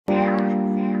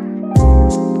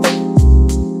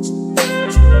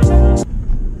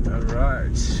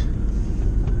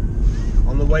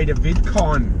way to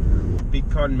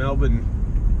Vidcon Melbourne.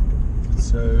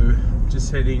 So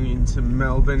just heading into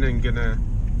Melbourne and gonna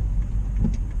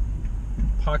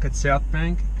park at South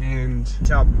Bank and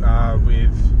meet up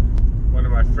with one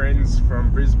of my friends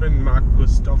from Brisbane, Mark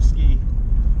Gustowski.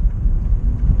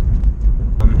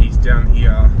 He's down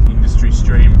here, industry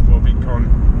stream for Vidcon.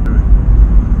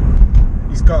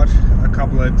 He's got a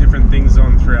couple of different things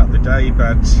on throughout the day,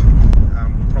 but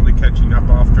we're probably catching up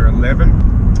after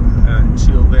 11.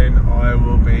 Until then, I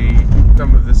will be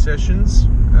done with the sessions.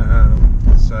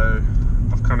 So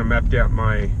I've kind of mapped out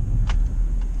my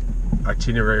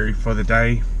itinerary for the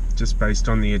day, just based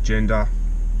on the agenda.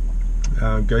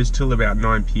 Goes till about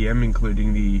 9 PM,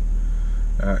 including the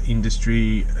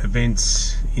industry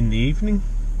events in the evening.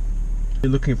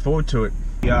 Looking forward to it.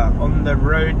 We are on the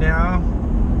road now,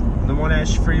 the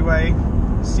Monash Freeway,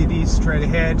 city straight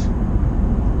ahead.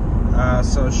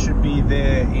 So I should be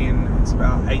there it's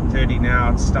about 8:30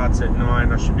 now. It starts at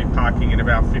 9. I should be parking in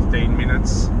about 15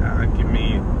 minutes. Give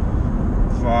me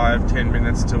 5-10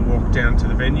 minutes to walk down to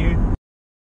the venue.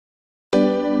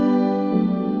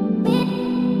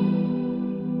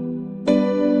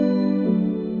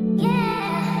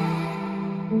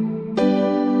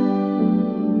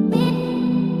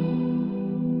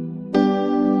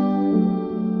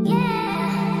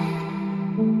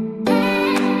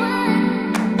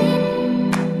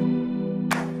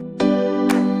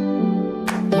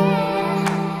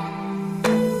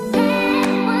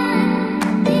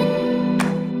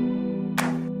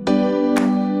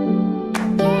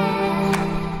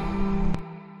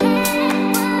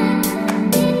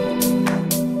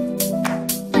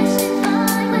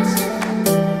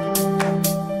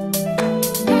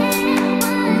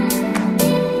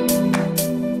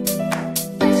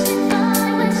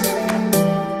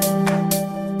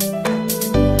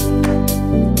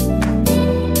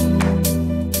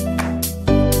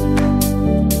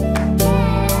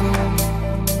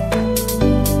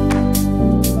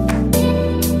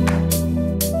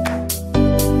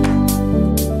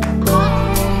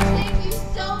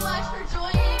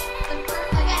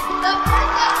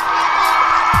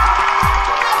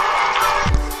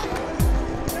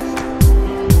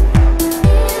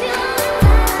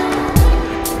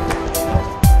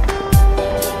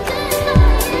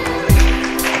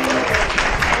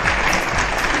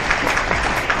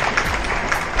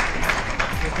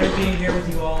 Being here with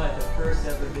you all at the first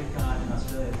ever Vidcon in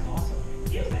Australia is awesome.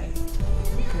 Yeah.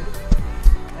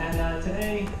 And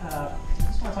today, I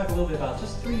just want to talk a little bit about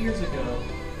just 3 years ago,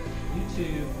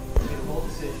 YouTube made a bold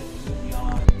decision to move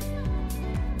beyond.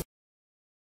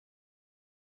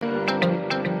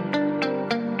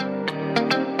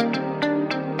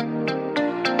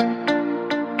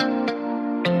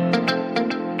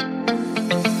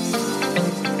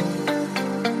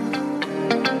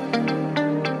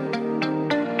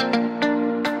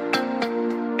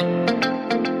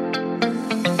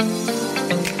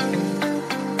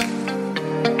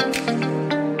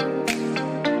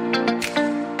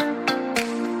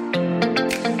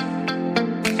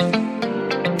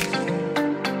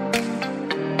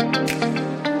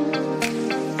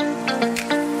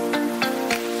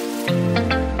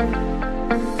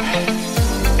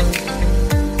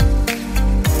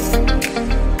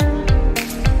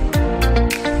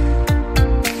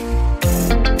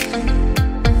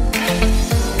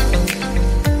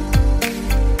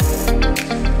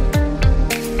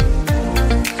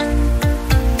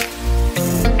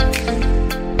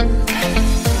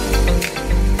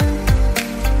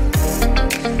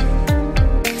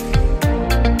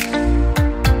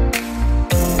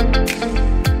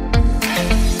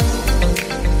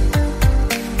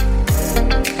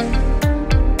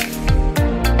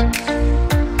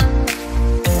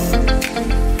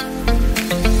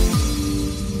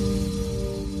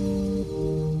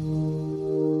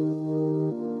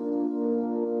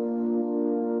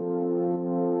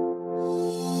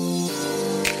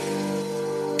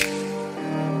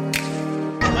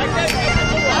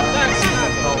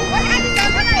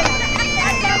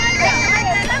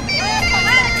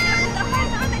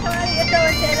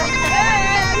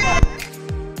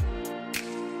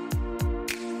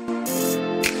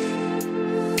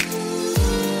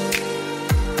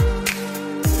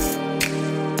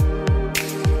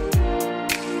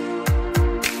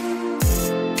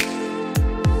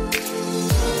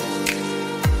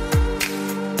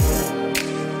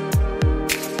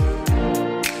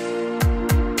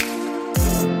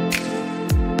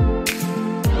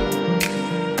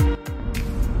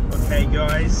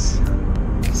 guys,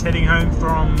 just heading home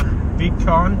from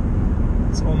Vidcon.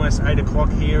 It's almost 8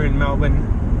 o'clock here in Melbourne.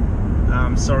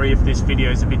 Sorry if this video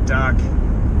is a bit dark.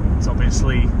 It's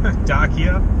obviously dark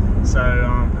here, so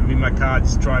I'm in my car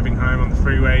just driving home on the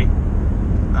freeway.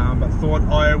 But thought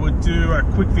I would do a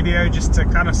quick video just to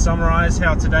kind of summarize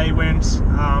how today went.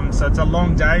 So it's a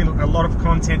long day, a lot of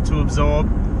content to absorb,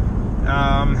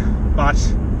 but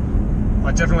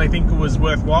I definitely think it was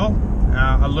worthwhile.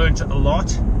 I learned a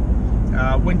lot.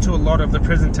 Went to a lot of the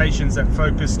presentations that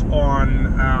focused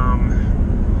on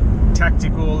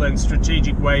tactical and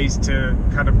strategic ways to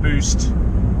kind of boost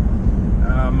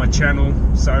my channel.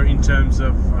 So in terms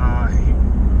of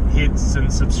hits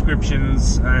and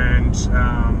subscriptions and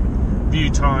view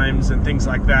times and things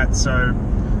like that. So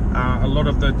a lot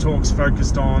of the talks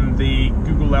focused on the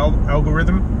Google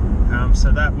algorithm. So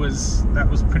that was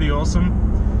pretty awesome.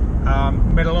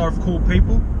 Met a lot of cool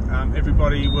people.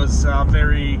 Everybody was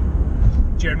very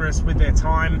generous with their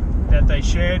time that they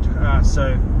shared.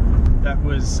 So that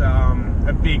was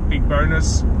a big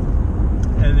bonus.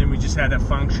 And then we just had a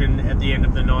function at the end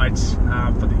of the night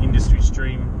for the industry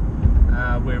stream,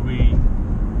 where we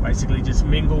basically just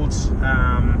mingled.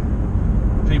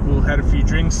 People had a few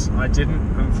drinks. I didn't,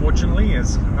 unfortunately,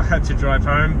 as I had to drive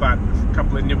home, but a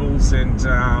couple of nibbles and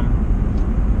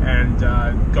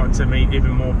got to meet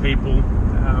even more people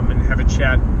and have a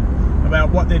chat about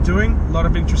what they're doing. A lot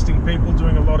of interesting people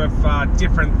doing a lot of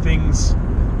different things,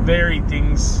 varied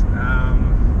things,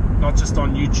 not just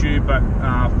on YouTube, but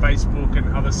Facebook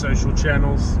and other social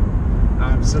channels.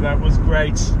 So that was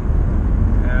great.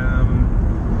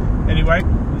 Anyway,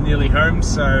 nearly home,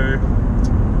 so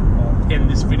I'll end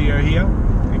this video here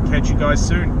and catch you guys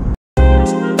soon.